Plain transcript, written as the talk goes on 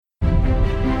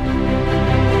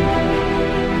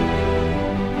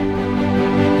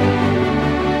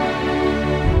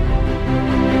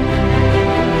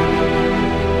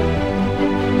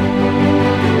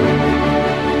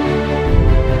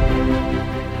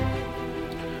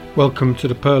Welcome to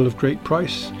the Pearl of Great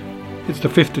Price. It's the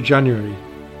 5th of January,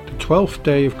 the 12th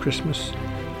day of Christmas,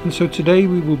 and so today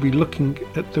we will be looking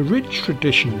at the rich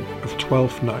tradition of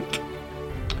Twelfth Night.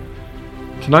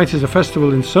 Tonight is a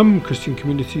festival in some Christian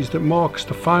communities that marks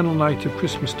the final night of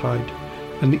Christmastide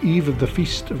and the eve of the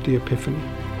Feast of the Epiphany.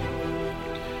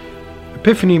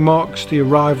 Epiphany marks the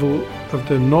arrival of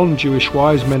the non-Jewish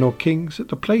wise men or kings at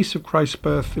the place of Christ's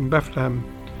birth in Bethlehem,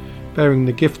 bearing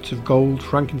the gifts of gold,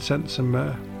 frankincense and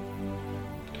myrrh.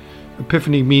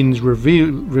 Epiphany means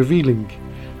revealing,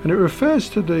 and it refers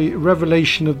to the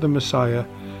revelation of the Messiah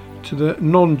to the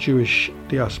non-Jewish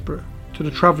diaspora, to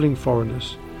the travelling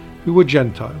foreigners, who were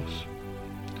Gentiles.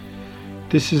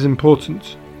 This is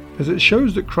important as it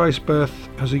shows that Christ's birth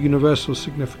has a universal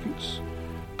significance,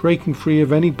 breaking free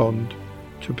of any bond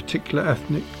to a particular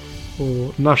ethnic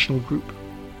or national group.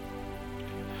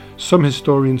 Some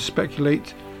historians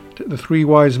speculate that the three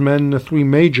wise men, the three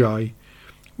magi,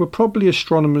 were probably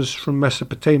astronomers from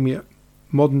Mesopotamia,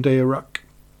 modern-day Iraq.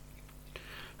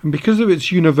 And because of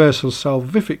its universal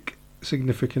salvific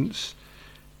significance,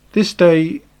 this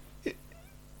day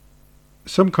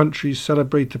some countries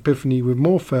celebrate Epiphany with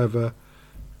more fervour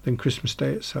than Christmas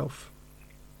Day itself.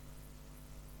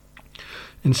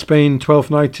 In Spain, Twelfth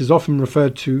Night is often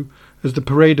referred to as the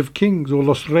Parade of Kings or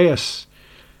Los Reyes,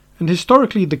 and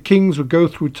historically the kings would go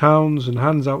through towns and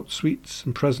hand out sweets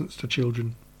and presents to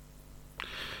children.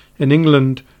 In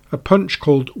England, a punch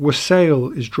called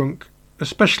wassail is drunk,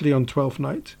 especially on Twelfth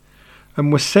Night,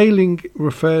 and wassailing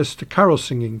refers to carol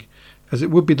singing, as it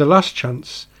would be the last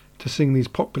chance to sing these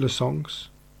popular songs.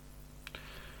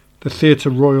 The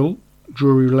Theatre Royal,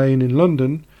 Drury Lane in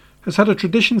London, has had a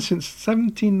tradition since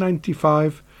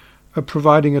 1795 of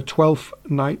providing a Twelfth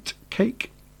Night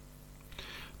cake.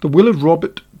 The will of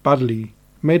Robert Baddeley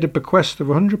made a bequest of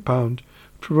 £100 to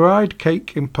provide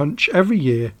cake and punch every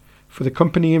year for the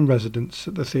company in residence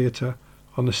at the theatre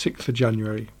on the 6th of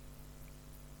January.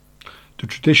 The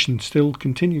tradition still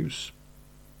continues.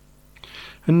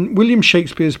 And William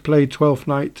Shakespeare's play Twelfth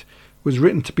Night was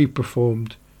written to be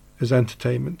performed as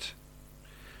entertainment.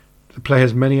 The play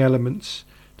has many elements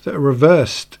that are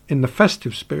reversed in the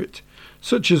festive spirit,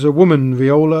 such as a woman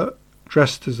Viola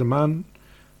dressed as a man,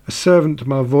 a servant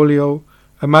Malvolio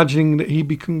imagining that he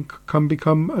can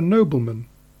become a nobleman.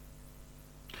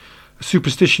 A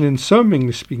superstition in some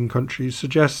English-speaking countries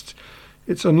suggests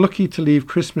it's unlucky to leave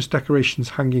Christmas decorations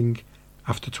hanging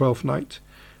after Twelfth Night,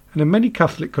 and in many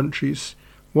Catholic countries,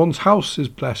 one's house is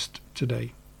blessed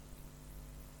today.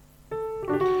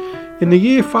 In the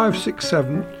year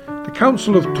 567, the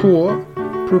Council of Tours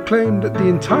proclaimed that the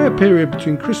entire period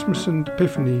between Christmas and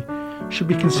Epiphany should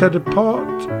be considered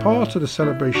part of the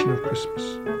celebration of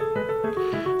Christmas,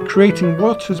 creating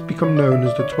what has become known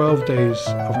as the 12 Days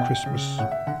of Christmas.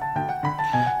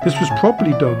 This was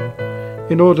probably done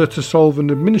in order to solve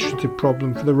an administrative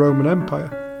problem for the Roman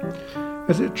Empire,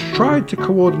 as it tried to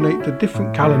coordinate the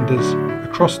different calendars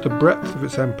across the breadth of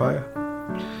its empire.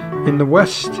 In the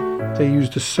west, they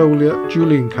used a solar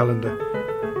Julian calendar,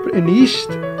 but in the east,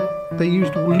 they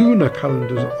used lunar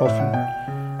calendars often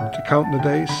to count the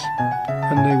days,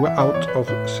 and they were out of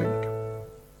sync.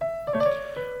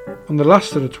 On the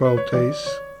last of the 12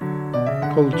 days,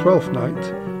 called Twelfth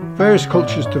Night, various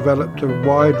cultures developed a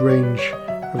wide range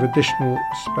of additional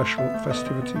special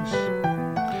festivities,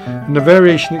 and the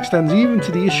variation extends even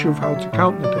to the issue of how to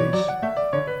count the days.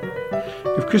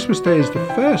 If Christmas Day is the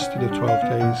first of the 12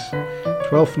 days,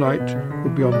 Twelfth Night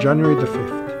would be on January the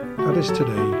 5th, that is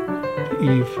today, the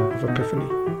eve of Epiphany.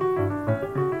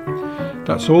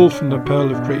 That's all from the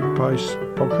Pearl of Great Price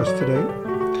podcast today.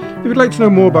 If you'd like to know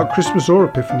more about Christmas or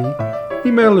Epiphany,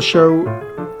 email the show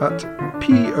at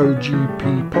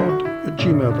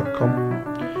pogppod@gmail.com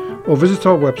or visit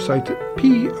our website at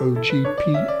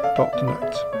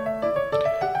pogp.net.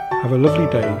 Have a lovely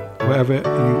day wherever you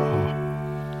are.